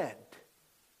got bread.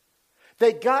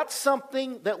 They got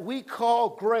something that we call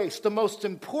grace. The most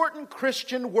important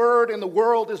Christian word in the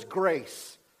world is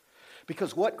grace.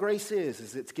 Because what grace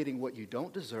is it's getting what you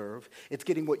don't deserve. It's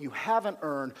getting what you haven't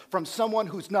earned from someone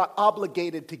who's not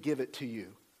obligated to give it to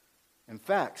you. In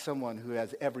fact, someone who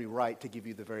has every right to give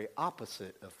you the very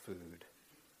opposite of food.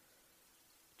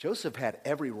 Joseph had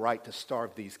every right to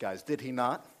starve these guys, did he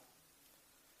not?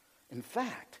 In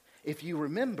fact, if you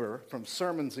remember from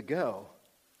sermons ago,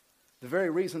 the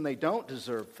very reason they don't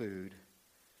deserve food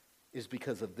is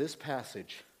because of this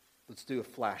passage. Let's do a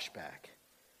flashback.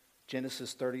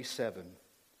 Genesis 37,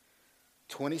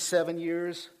 27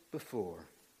 years before,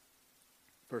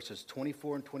 verses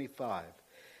 24 and 25.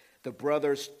 The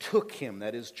brothers took him,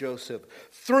 that is Joseph,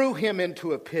 threw him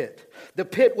into a pit. The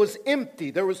pit was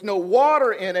empty. There was no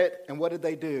water in it. And what did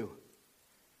they do?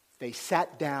 They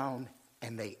sat down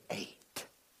and they ate.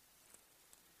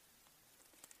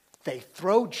 They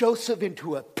throw Joseph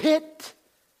into a pit.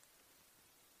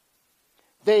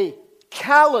 They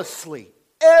callously,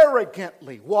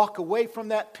 arrogantly walk away from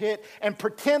that pit and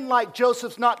pretend like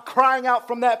Joseph's not crying out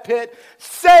from that pit,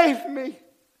 "Save me!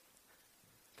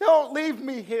 Don't leave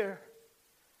me here."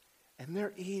 And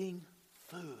they're eating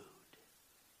food.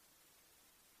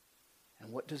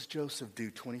 And what does Joseph do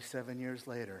 27 years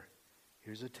later?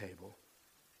 Here's a table.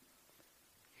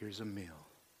 Here's a meal.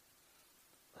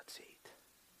 Let's eat.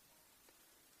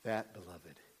 That,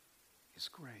 beloved, is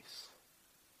grace.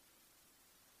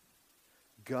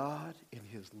 God, in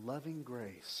his loving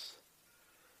grace,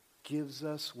 gives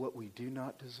us what we do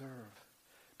not deserve.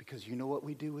 Because you know what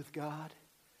we do with God?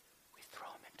 We throw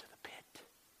him into the pit.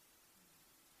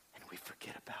 And we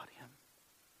forget about him.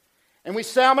 And we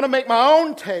say, I'm going to make my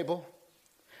own table.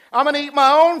 I'm going to eat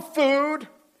my own food.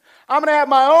 I'm going to have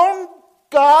my own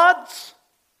gods.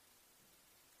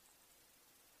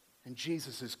 And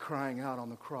Jesus is crying out on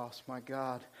the cross, my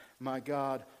God,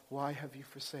 why have you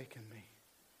forsaken me?"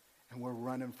 And we're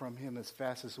running from him as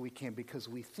fast as we can because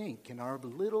we think in our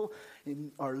little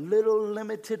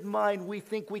limited mind, we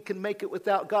think we can make it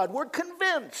without God. We're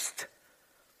convinced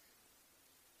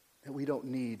that we don't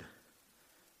need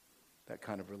that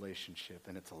kind of relationship,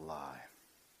 and it's a lie.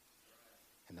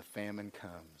 And the famine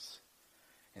comes,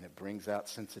 and it brings out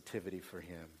sensitivity for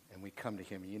him. And we come to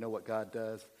him, and you know what God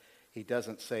does? He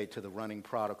doesn't say to the running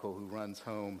prodigal who runs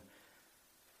home,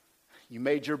 "You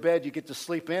made your bed, you get to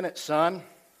sleep in it, son."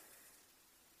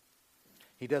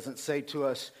 He doesn't say to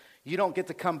us, "You don't get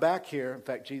to come back here." In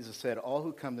fact, Jesus said, "All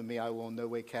who come to me, I will in no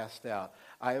way cast out.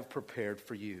 I have prepared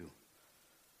for you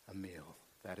a meal."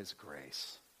 That is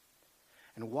grace.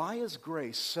 And why is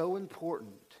grace so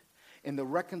important in the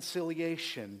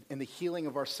reconciliation, in the healing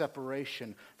of our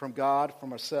separation from God,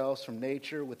 from ourselves, from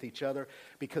nature, with each other?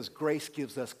 Because grace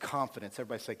gives us confidence.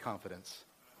 Everybody say confidence.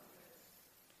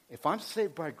 If I'm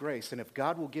saved by grace, and if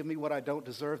God will give me what I don't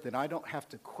deserve, then I don't have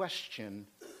to question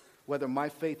whether my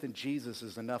faith in Jesus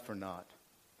is enough or not.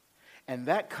 And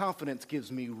that confidence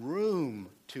gives me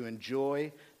room to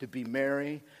enjoy, to be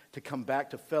merry, to come back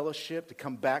to fellowship, to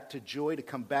come back to joy, to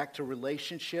come back to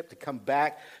relationship, to come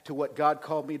back to what God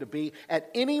called me to be. At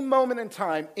any moment in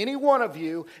time, any one of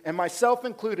you, and myself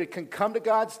included, can come to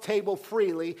God's table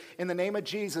freely in the name of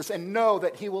Jesus and know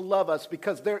that He will love us,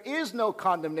 because there is no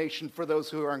condemnation for those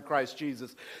who are in Christ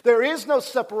Jesus. There is no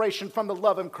separation from the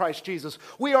love in Christ Jesus.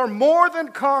 We are more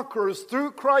than conquerors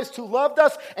through Christ, who loved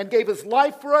us and gave His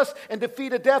life for us and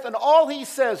defeated death. And all He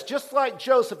says, just like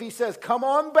Joseph, He says, "Come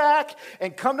on back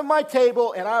and come to my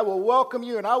table, and I will welcome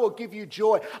you, and I will give you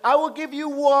joy. I will give you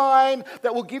wine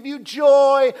that will give you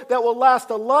joy, that will last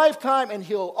a lifetime and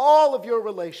heal all of your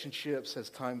relationships as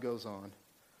time goes on.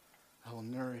 I will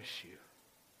nourish you."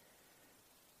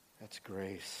 That's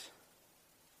grace.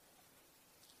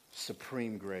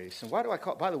 Supreme grace. And why do I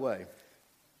call it? By the way,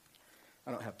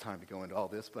 I don't have time to go into all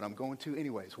this, but I'm going to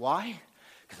anyways. Why?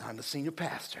 Because I'm the senior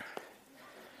pastor.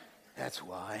 That's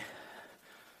why.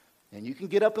 And you can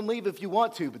get up and leave if you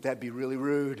want to, but that'd be really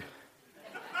rude.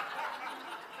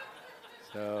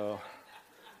 So,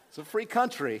 it's a free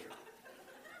country.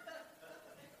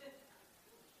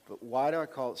 But why do I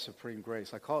call it supreme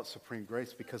grace? I call it supreme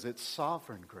grace because it's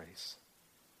sovereign grace.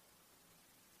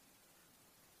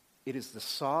 It is the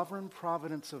sovereign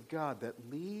providence of God that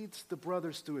leads the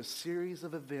brothers through a series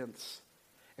of events.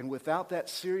 And without that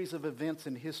series of events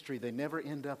in history, they never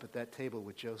end up at that table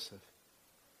with Joseph.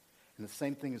 And the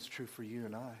same thing is true for you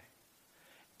and I.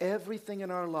 Everything in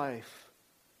our life,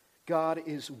 God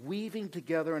is weaving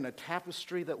together in a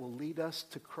tapestry that will lead us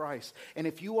to Christ. And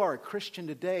if you are a Christian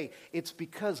today, it's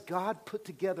because God put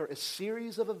together a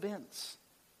series of events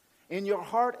in your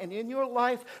heart and in your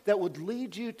life that would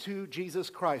lead you to Jesus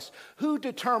Christ. Who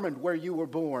determined where you were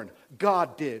born?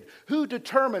 God did. Who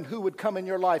determined who would come in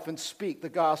your life and speak the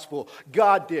gospel?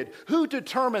 God did. Who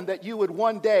determined that you would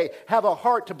one day have a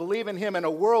heart to believe in Him in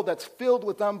a world that's filled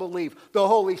with unbelief? The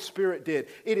Holy Spirit did.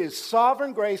 It is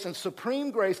sovereign grace and supreme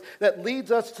grace that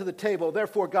leads us to the table.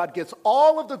 Therefore, God gets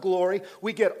all of the glory.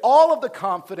 We get all of the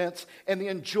confidence and the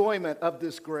enjoyment of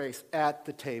this grace at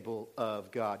the table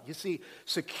of God. You see,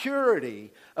 security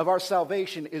of our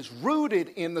salvation is rooted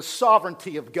in the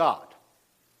sovereignty of God.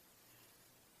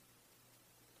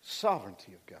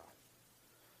 Sovereignty of God.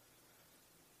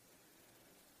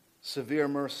 Severe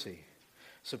mercy,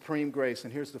 supreme grace,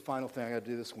 and here's the final thing. I got to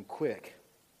do this one quick.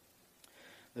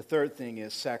 The third thing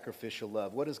is sacrificial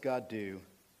love. What does God do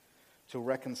to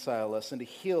reconcile us and to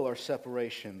heal our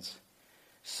separations?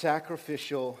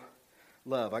 Sacrificial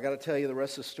love. I got to tell you the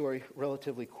rest of the story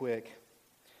relatively quick.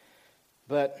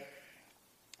 But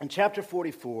in chapter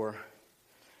 44,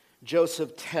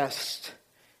 Joseph tests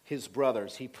his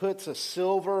brothers. He puts a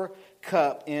silver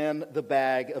cup in the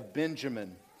bag of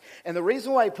Benjamin. And the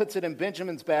reason why he puts it in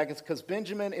Benjamin's bag is because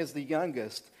Benjamin is the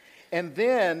youngest. And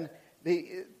then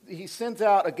he sends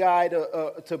out a guy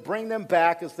to bring them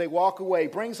back as they walk away,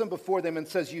 brings them before them and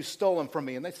says, "You stole them from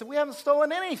me." And they said, "We haven't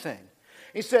stolen anything."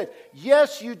 He said,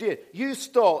 "Yes, you did. You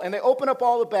stole." And they open up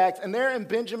all the bags, and there in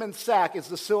Benjamin's sack is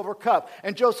the silver cup.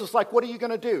 And Joseph's like, "What are you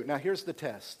going to do?" Now, here's the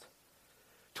test.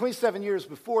 27 years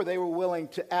before, they were willing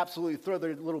to absolutely throw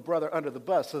their little brother under the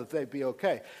bus so that they'd be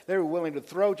okay. They were willing to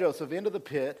throw Joseph into the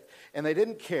pit, and they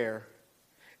didn't care.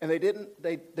 And it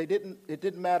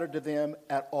didn't matter to them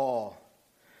at all.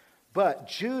 But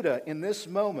Judah, in this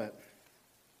moment,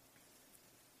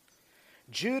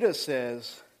 Judah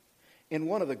says, in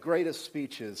one of the greatest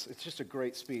speeches, it's just a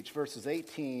great speech, verses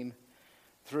 18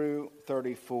 through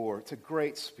 34. It's a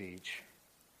great speech.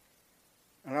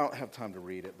 And I don't have time to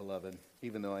read it, beloved,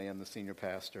 even though I am the senior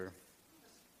pastor.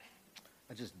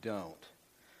 I just don't.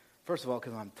 First of all,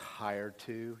 because I'm tired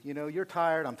too. You know, you're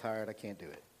tired, I'm tired, I can't do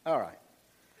it. All right.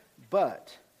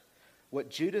 But what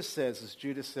Judah says is,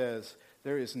 Judah says,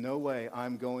 there is no way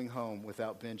I'm going home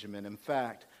without Benjamin. In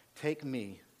fact, take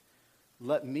me.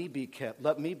 Let me be kept.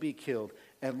 Let me be killed.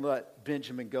 and let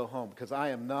Benjamin go home, because I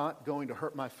am not going to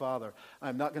hurt my father.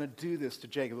 I'm not going to do this to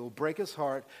Jacob. It will break his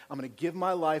heart. I'm going to give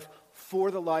my life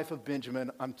for the life of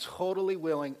Benjamin. I'm totally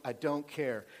willing. I don't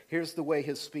care. Here's the way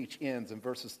his speech ends in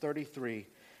verses 33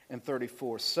 and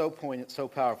 34. So poignant, so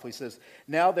powerful. He says,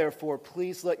 "Now therefore,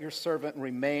 please let your servant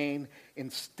remain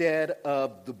instead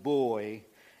of the boy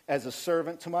as a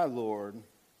servant to my Lord,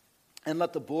 and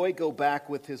let the boy go back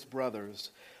with his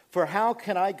brothers. For how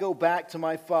can I go back to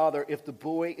my father if the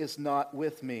boy is not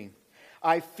with me?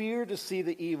 I fear to see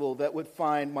the evil that would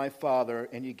find my father."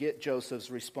 And you get Joseph's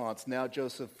response. Now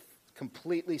Joseph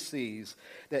completely sees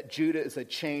that Judah is a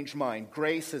changed mind.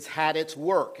 Grace has had its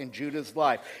work in Judah's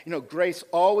life. You know, grace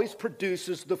always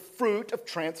produces the fruit of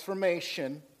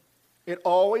transformation. It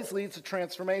always leads to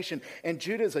transformation. And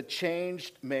Judah is a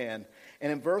changed man.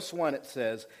 And in verse 1 it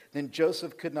says, "Then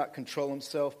Joseph could not control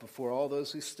himself before all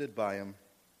those who stood by him.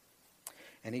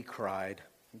 And he cried."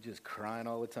 He's just crying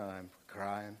all the time,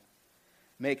 crying.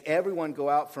 "Make everyone go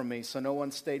out from me." So no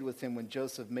one stayed with him when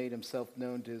Joseph made himself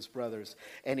known to his brothers.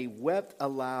 And he wept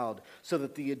aloud, so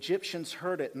that the Egyptians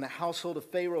heard it, and the household of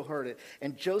Pharaoh heard it.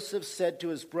 And Joseph said to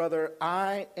his brother,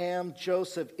 "I am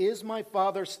Joseph. Is my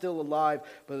father still alive?"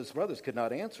 But his brothers could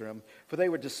not answer him, for they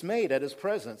were dismayed at his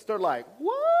presence. They're like,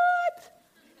 "What?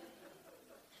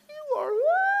 You are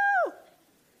who?"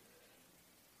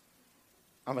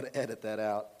 I'm going to edit that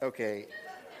out. Okay.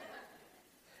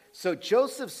 So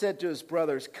Joseph said to his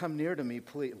brothers, "Come near to me,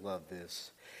 please." Love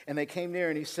this. And they came near,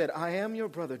 and he said, "I am your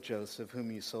brother Joseph, whom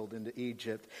you sold into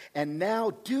Egypt. And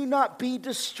now do not be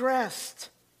distressed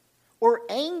or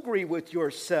angry with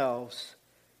yourselves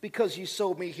because you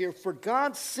sold me here, for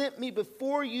God sent me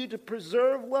before you to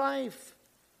preserve life.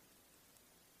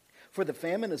 For the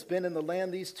famine has been in the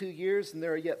land these 2 years, and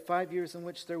there are yet 5 years in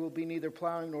which there will be neither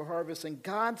plowing nor harvest. And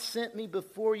God sent me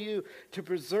before you to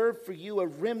preserve for you a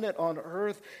remnant on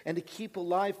earth, and to keep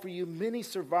alive for you many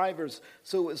survivors.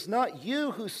 So it was not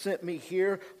you who sent me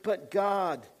here, but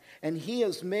God. And he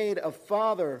has made a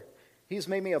father. He's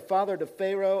made me a father to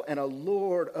Pharaoh, and a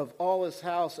lord of all his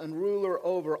house, and ruler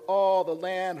over all the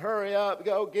land." Hurry up,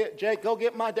 go get Jake, go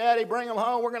get my daddy, bring him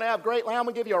home. We're going to have great land. I'm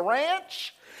going to give you a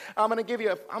ranch. I'm going to give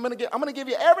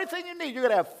you everything you need. You're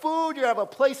going to have food. You have a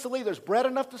place to live. There's bread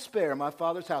enough to spare in my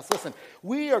father's house. Listen,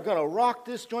 we are going to rock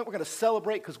this joint. We're going to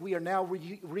celebrate because we are now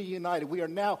reunited. We are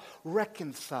now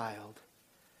reconciled.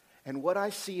 And what I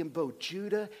see in both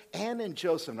Judah and in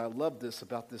Joseph, and I love this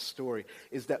about this story,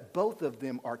 is that both of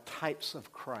them are types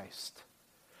of Christ.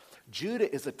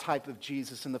 Judah is a type of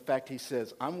Jesus in the fact he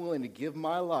says, "I'm willing to give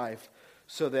my life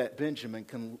so that Benjamin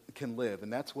can live."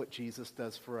 And that's what Jesus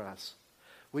does for us.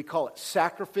 We call it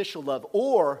sacrificial love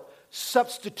or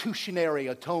substitutionary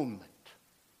atonement.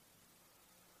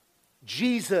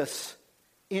 Jesus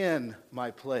in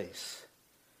my place.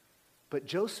 But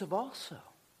Joseph also.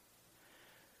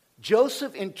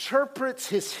 Joseph interprets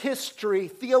his history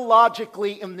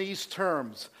theologically in these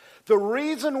terms. The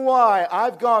reason why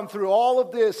I've gone through all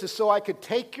of this is so I could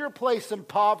take your place in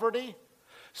poverty,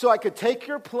 so I could take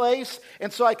your place,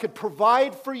 and so I could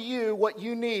provide for you what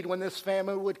you need when this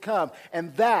famine would come.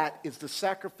 And that is the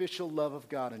sacrificial love of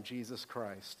God in Jesus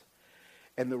Christ.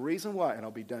 And the reason why, and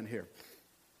I'll be done here,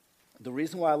 the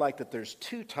reason why I like that there's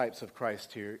two types of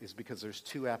Christ here is because there's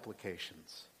two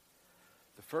applications.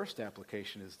 The first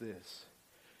application is this: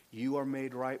 you are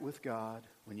made right with God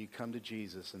when you come to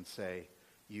Jesus and say,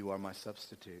 "You are my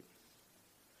substitute.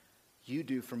 You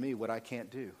do for me what I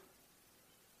can't do.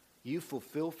 You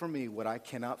fulfill for me what I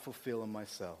cannot fulfill in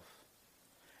myself.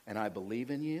 And I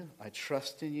believe in you. I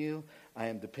trust in you. I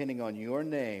am depending on your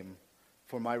name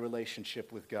for my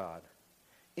relationship with God."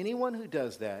 Anyone who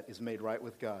does that is made right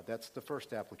with God. That's the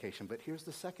first application. But here's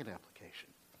the second application.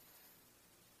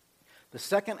 The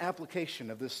second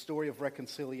application of this story of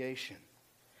reconciliation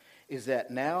is that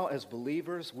now as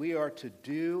believers we are to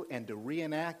do and to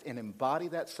reenact and embody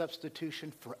that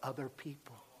substitution for other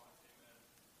people.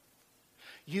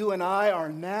 You and I are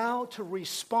now to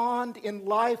respond in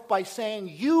life by saying,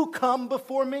 "You come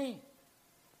before me.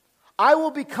 I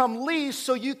will become least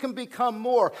so you can become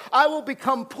more. I will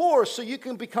become poor so you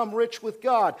can become rich with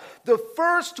God. The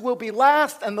first will be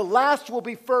last and the last will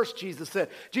be first," Jesus said.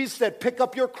 Jesus said, "Pick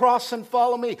up your cross and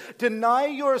follow me. Deny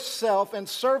yourself and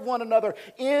serve one another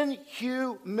in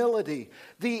humility."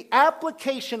 The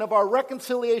application of our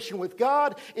reconciliation with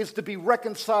God is to be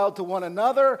reconciled to one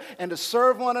another and to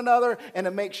serve one another and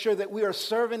to make sure that we are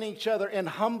serving each other in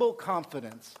humble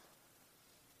confidence.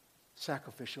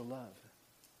 Sacrificial love.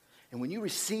 And when you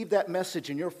receive that message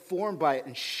and you're formed by it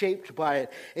and shaped by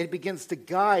it, it begins to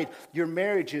guide your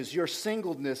marriages, your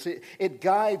singleness. It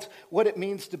guides what it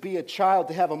means to be a child,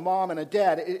 to have a mom and a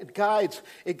dad. It guides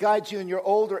you in your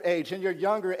older age and your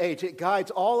younger age. It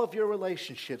guides all of your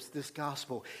relationships, this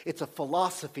gospel. It's a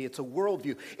philosophy. It's a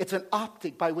worldview. It's an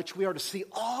optic by which we are to see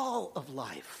all of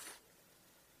life.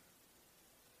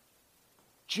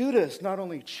 Judas not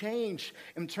only changed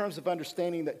in terms of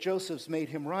understanding that Joseph's made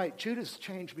him right, Judas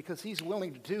changed because he's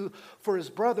willing to do for his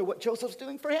brother what Joseph's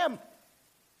doing for him.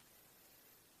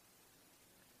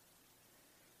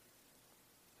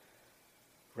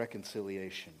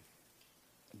 Reconciliation.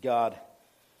 God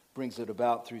brings it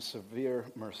about through severe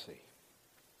mercy.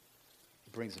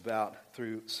 He brings it about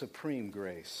through supreme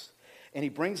grace. And he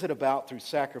brings it about through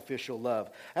sacrificial love.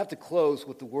 I have to close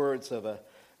with the words of a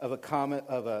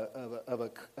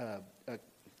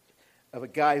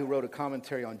guy who wrote a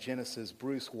commentary on Genesis,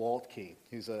 Bruce Waltke.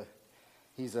 He's a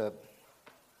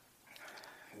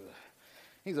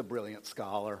brilliant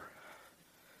scholar.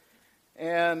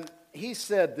 And he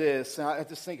said this, and I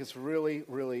just think it's really,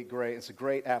 really great. It's a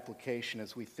great application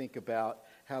as we think about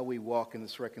how we walk in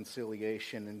this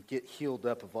reconciliation and get healed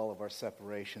up of all of our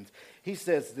separations. He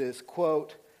says this,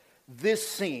 quote, "This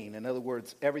scene," in other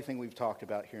words, everything we've talked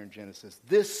about here in Genesis,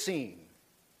 this scene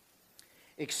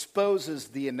exposes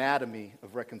the anatomy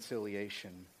of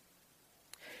reconciliation.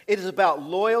 It is about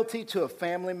loyalty to a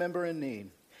family member in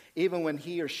need, even when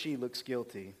he or she looks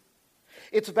guilty.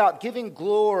 It's about giving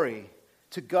glory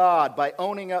to God by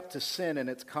owning up to sin and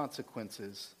its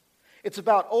consequences. It's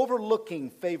about overlooking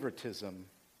favoritism.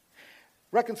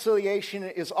 Reconciliation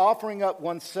is offering up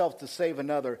oneself to save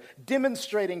another,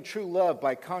 demonstrating true love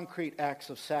by concrete acts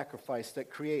of sacrifice that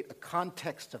create a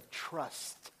context of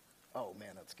trust. Oh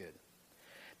man, that's good.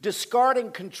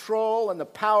 Discarding control and the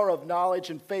power of knowledge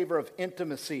in favor of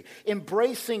intimacy,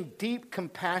 embracing deep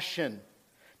compassion,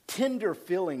 tender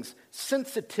feelings,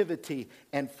 sensitivity,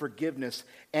 and forgiveness,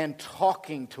 and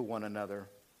talking to one another.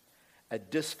 A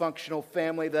dysfunctional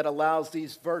family that allows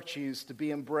these virtues to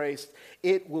be embraced,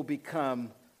 it will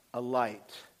become a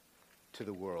light to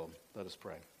the world. Let us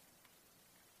pray.